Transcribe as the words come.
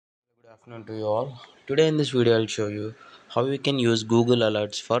Afternoon to you all. Today in this video I'll show you how you can use Google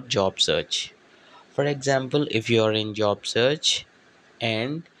Alerts for job search. For example, if you are in job search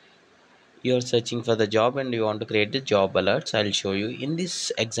and you're searching for the job and you want to create the job alerts, I'll show you. In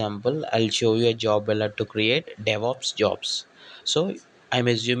this example, I'll show you a job alert to create DevOps jobs. So I'm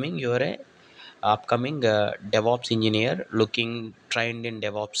assuming you're a upcoming DevOps engineer looking trained in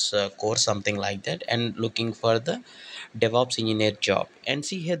DevOps course, something like that, and looking for the DevOps engineer job. And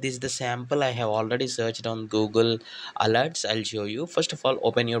see here, this is the sample I have already searched on Google Alerts. I'll show you. First of all,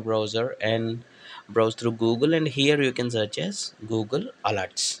 open your browser and browse through Google, and here you can search as Google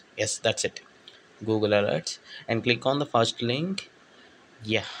Alerts. Yes, that's it. Google Alerts, and click on the first link.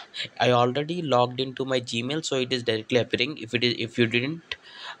 Yeah, I already logged into my Gmail, so it is directly appearing. If you didn't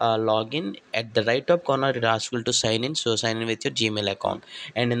log in, at the right top corner it asks you to sign in, so sign in with your Gmail account,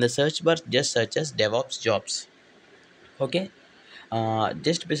 and in the search bar just search as DevOps jobs. Okay,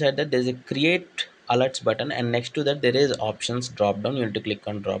 just beside that there is a create alerts button, and next to that there is options drop down. You need to click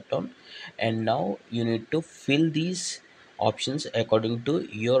on drop down, and now you need to fill these options according to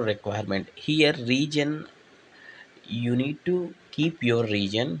your requirement. Here region, you need to keep your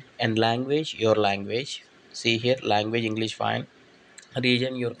region, and language your language. See here, language English, fine.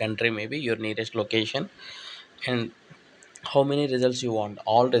 Region your country, maybe your nearest location. And how many results you want?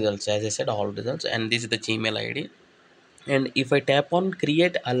 All results, as I said, all results. And this is the Gmail ID. And if I tap on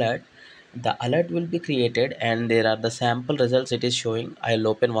create alert, the alert will be created and there are the sample results it is showing. I'll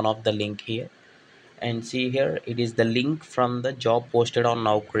open one of the link here, and see here it is the link from the job posted on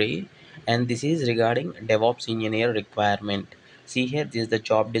Naukri, and this is regarding DevOps engineer requirement. See here, this is the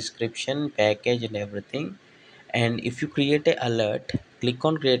job description, package, and everything. And if you create a alert, click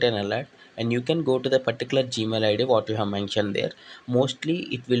on create an alert, and you can go to the particular Gmail ID what you have mentioned there. Mostly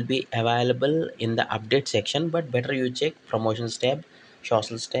it will be available in the update section, but better you check promotions tab,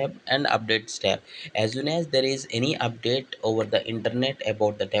 socials tab, and updates tab. As soon as there is any update over the internet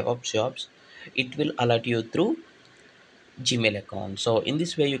about the DevOps jobs, it will alert you through Gmail account. So in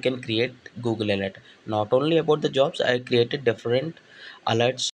this way you can create Google alert. Not only about the jobs, I created different alerts